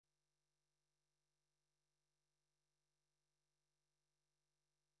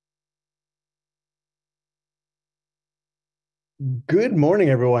Good morning,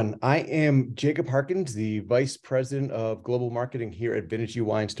 everyone. I am Jacob Harkins, the Vice President of Global Marketing here at Vintage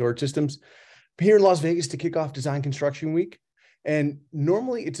Wine Storage Systems. I'm here in Las Vegas to kick off Design Construction Week. And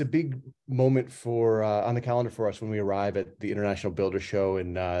normally it's a big moment for on the calendar for us when we arrive at the International Builder Show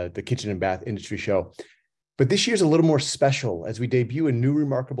and the Kitchen and Bath Industry Show. But this year's a little more special as we debut a new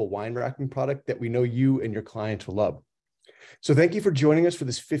remarkable wine racking product that we know you and your clients will love. So thank you for joining us for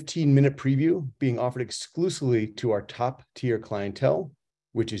this 15-minute preview being offered exclusively to our top tier clientele,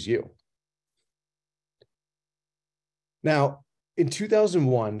 which is you. Now, in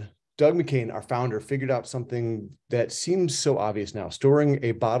 2001, Doug McCain, our founder, figured out something that seems so obvious now: storing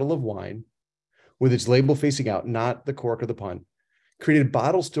a bottle of wine with its label facing out, not the cork or the pun, created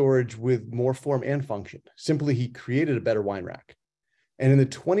bottle storage with more form and function. Simply, he created a better wine rack. And in the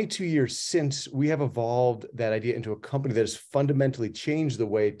 22 years since, we have evolved that idea into a company that has fundamentally changed the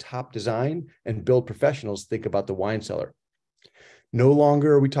way top design and build professionals think about the wine cellar. No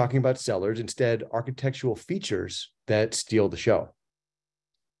longer are we talking about cellars, instead architectural features that steal the show.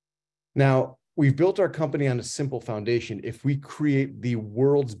 Now, we've built our company on a simple foundation. If we create the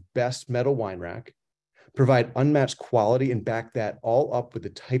world's best metal wine rack, provide unmatched quality, and back that all up with the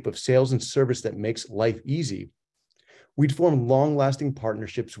type of sales and service that makes life easy, we'd form long-lasting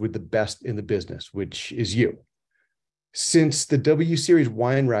partnerships with the best in the business, which is you. Since the W Series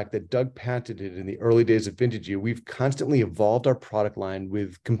wine rack that Doug patented in the early days of Vintage U, we've constantly evolved our product line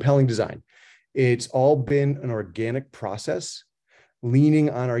with compelling design. It's all been an organic process, leaning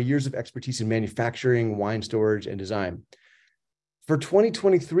on our years of expertise in manufacturing, wine storage, and design. For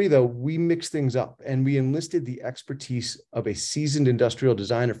 2023, though, we mixed things up and we enlisted the expertise of a seasoned industrial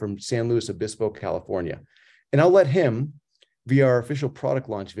designer from San Luis Obispo, California. And I'll let him, via our official product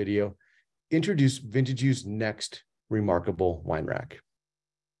launch video, introduce Vintage U's next remarkable wine rack.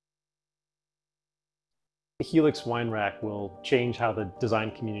 The Helix Wine Rack will change how the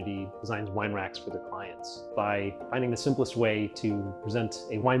design community designs wine racks for their clients by finding the simplest way to present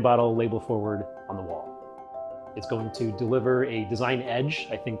a wine bottle label forward on the wall. It's going to deliver a design edge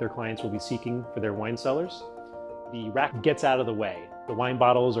I think their clients will be seeking for their wine cellars. The rack gets out of the way. The wine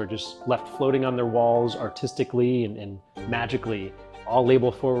bottles are just left floating on their walls artistically and magically, all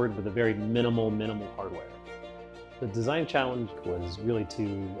label forward with a very minimal hardware. The design challenge was really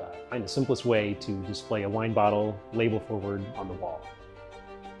to find the simplest way to display a wine bottle label forward on the wall.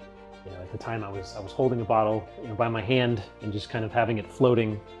 At the time I was holding a bottle by my hand and just kind of having it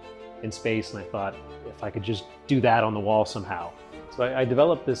floating in space, and I thought if I could just do that on the wall somehow. So I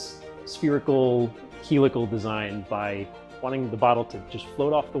developed this spherical helical design by wanting the bottle to just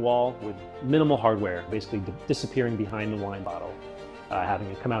float off the wall with minimal hardware, basically disappearing behind the wine bottle, having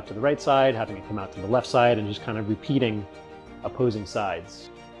it come out to the right side, having it come out to the left side, and just kind of repeating opposing sides.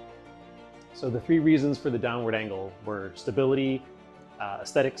 So the three reasons for the downward angle were stability,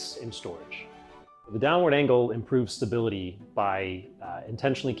 aesthetics, and storage. The downward angle improves stability by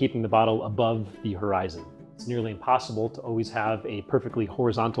intentionally keeping the bottle above the horizon. It's nearly impossible to always have a perfectly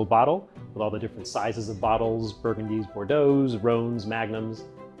horizontal bottle with all the different sizes of bottles, Burgundies, Bordeaux's, Rhones, Magnums,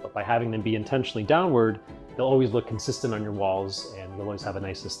 but by having them be intentionally downward, they'll always look consistent on your walls and you'll always have a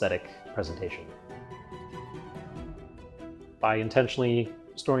nice aesthetic presentation. By intentionally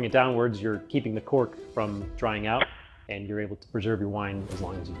storing it downwards, you're keeping the cork from drying out and you're able to preserve your wine as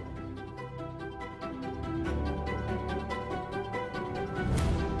long as you want.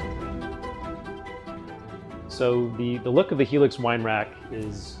 So the look of the Helix Wine Rack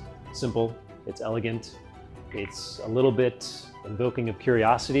is simple, it's elegant, it's a little bit invoking of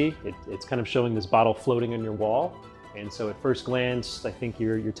curiosity. It's kind of showing this bottle floating on your wall. And so at first glance, I think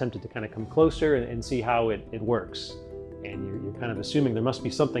you're tempted to kind of come closer and see how it works. And you're kind of assuming there must be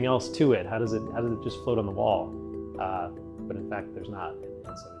something else to it. How does it just float on the wall? But in fact, there's not.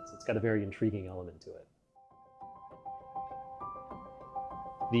 And so it's got a very intriguing element to it.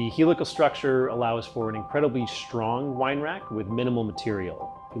 The helical structure allows for an incredibly strong wine rack with minimal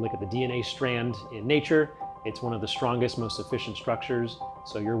material. If you look at the DNA strand in nature, it's one of the strongest, most efficient structures.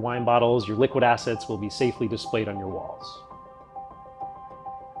 So your wine bottles, your liquid assets will be safely displayed on your walls.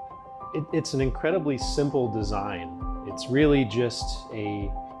 It's an incredibly simple design. It's really just a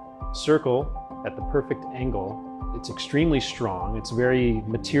circle at the perfect angle. It's extremely strong. It's very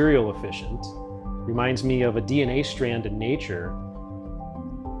material efficient. Reminds me of a DNA strand in nature.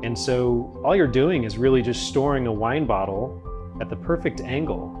 And so all you're doing is really just storing a wine bottle at the perfect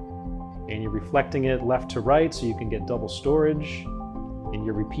angle, and you're reflecting it left to right so you can get double storage, and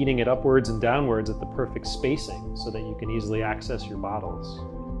you're repeating it upwards and downwards at the perfect spacing so that you can easily access your bottles.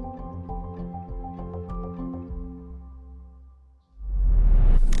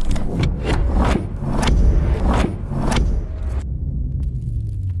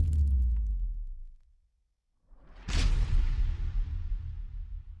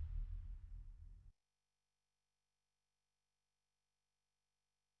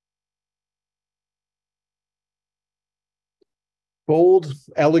 Bold,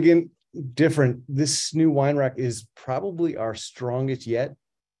 elegant, different. This new wine rack is probably our strongest yet.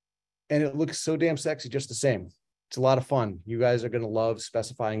 And it looks so damn sexy just the same. It's a lot of fun. You guys are going to love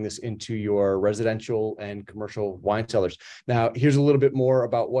specifying this into your residential and commercial wine cellars. Now, here's a little bit more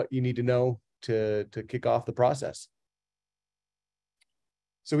about what you need to know to kick off the process.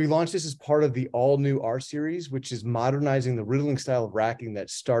 So we launched this as part of the all-new R series, which is modernizing the riddling style of racking that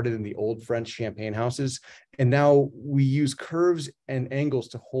started in the old French champagne houses. And now we use curves and angles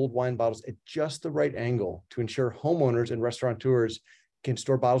to hold wine bottles at just the right angle to ensure homeowners and restaurateurs can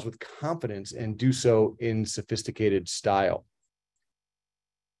store bottles with confidence and do so in sophisticated style.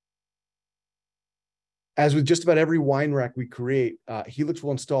 As with just about every wine rack we create, Helix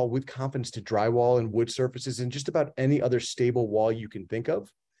will install with confidence to drywall and wood surfaces and just about any other stable wall you can think of.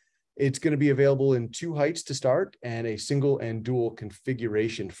 It's going to be available in 2 heights to start and a single and dual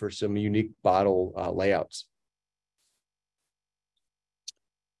configuration for some unique bottle layouts.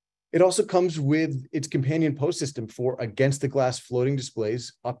 It also comes with its companion post system for against the glass floating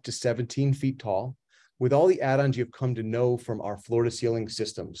displays up to 17 feet tall, with all the add-ons you've come to know from our floor to ceiling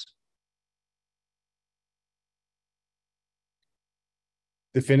systems.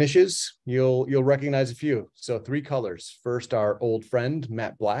 The finishes, you'll recognize a few. So 3 colors. First, our old friend,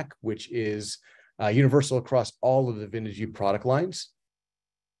 matte black, which is universal across all of the Vintage U product lines.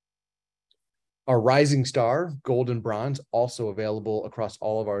 Our Rising Star, gold and bronze, also available across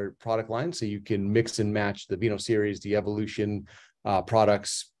all of our product lines. So you can mix and match the Vino series, the Evolution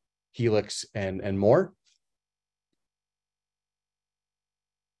products, Helix, and more.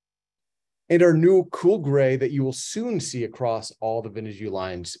 And our new cool gray that you will soon see across all the Vintage U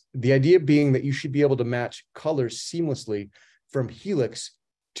lines. The idea being that you should be able to match colors seamlessly from Helix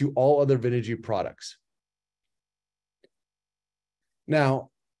to all other Vintage U products. Now,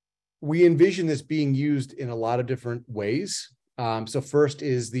 we envision this being used in a lot of different ways. So first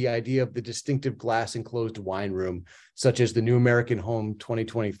is the idea of the distinctive glass enclosed wine room, such as the New American Home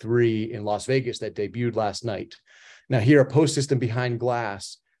 2023 in Las Vegas that debuted last night. Now here, a post system behind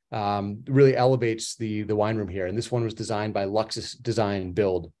glass really elevates the wine room here. And this one was designed by Luxus Design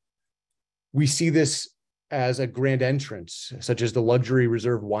Build. We see this as a grand entrance, such as the Luxury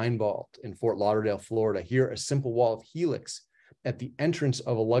Reserve Wine Vault in Fort Lauderdale, Florida. Here, a simple wall of Helix at the entrance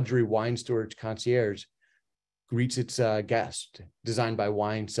of a luxury wine storage concierge greets its guest, designed by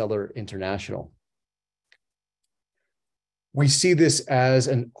Wine Cellar International. We see this as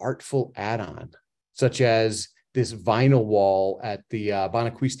an artful add-on, such as this vinyl wall at the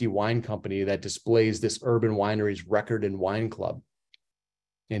Bonaquisti Wine Company that displays this urban winery's record and wine club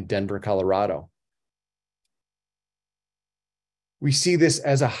in Denver, Colorado. We see this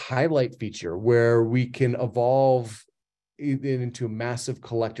as a highlight feature where we can evolve into massive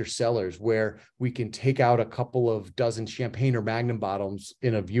collector cellars where we can take out a couple of dozen champagne or magnum bottles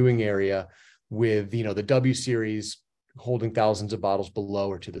in a viewing area with, the W series holding thousands of bottles below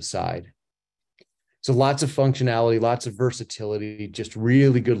or to the side. So lots of functionality, lots of versatility, just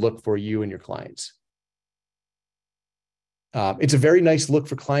really good look for you and your clients. It's a very nice look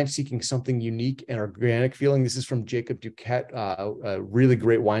for clients seeking something unique and organic feeling. This is from Jacob Duquette, a really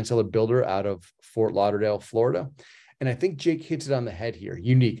great wine cellar builder out of Fort Lauderdale, Florida. And I think Jake hits it on the head here.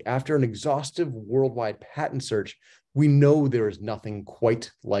 Unique. After an exhaustive worldwide patent search, we know there is nothing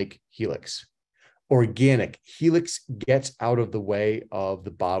quite like Helix. Organic. Helix gets out of the way of the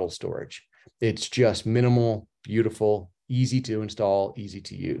bottle storage. It's just minimal, beautiful, easy to install, easy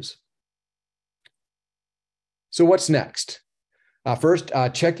to use. So what's next? First,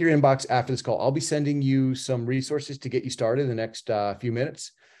 check your inbox after this call. I'll be sending you some resources to get you started in the next few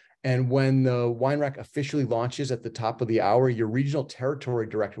minutes. And when the wine rack officially launches at the top of the hour, your regional territory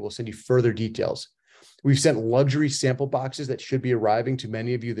director will send you further details. We've sent luxury sample boxes that should be arriving to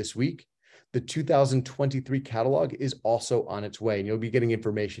many of you this week. The 2023 catalog is also on its way, and you'll be getting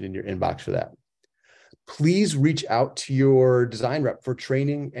information in your inbox for that. Please reach out to your design rep for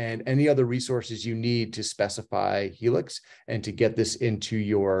training and any other resources you need to specify Helix and to get this into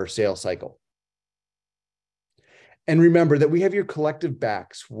your sales cycle. And remember that we have your collective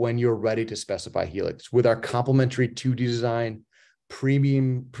backs when you're ready to specify Helix with our complimentary 2D design,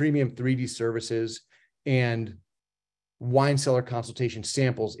 premium 3D services, and wine cellar consultation,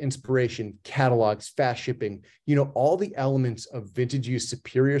 samples, inspiration, catalogs, fast shipping, all the elements of Vintage U's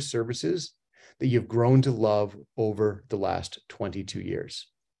superior services that you've grown to love over the last 22 years.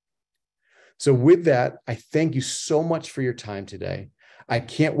 So with that, I thank you so much for your time today. I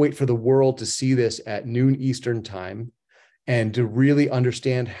can't wait for the world to see this at noon Eastern time and to really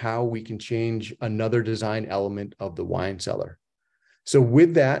understand how we can change another design element of the wine cellar. So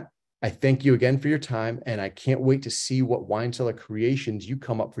with that, I thank you again for your time, and I can't wait to see what wine cellar creations you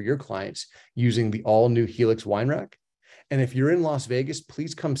come up for your clients using the all-new Helix Wine Rack. And if you're in Las Vegas,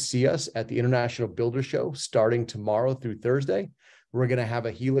 please come see us at the International Builder Show starting tomorrow through Thursday. We're going to have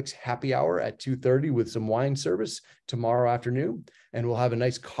a Helix happy hour at 2:30 with some wine service tomorrow afternoon. And we'll have a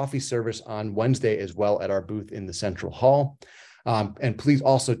nice coffee service on Wednesday as well at our booth in the Central Hall. And please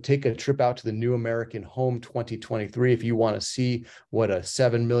also take a trip out to the New American Home 2023 if you want to see what a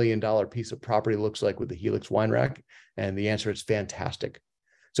 $7 million piece of property looks like with the Helix Wine Rack. And the answer is fantastic.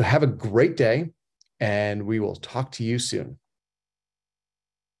 So have a great day, and we will talk to you soon.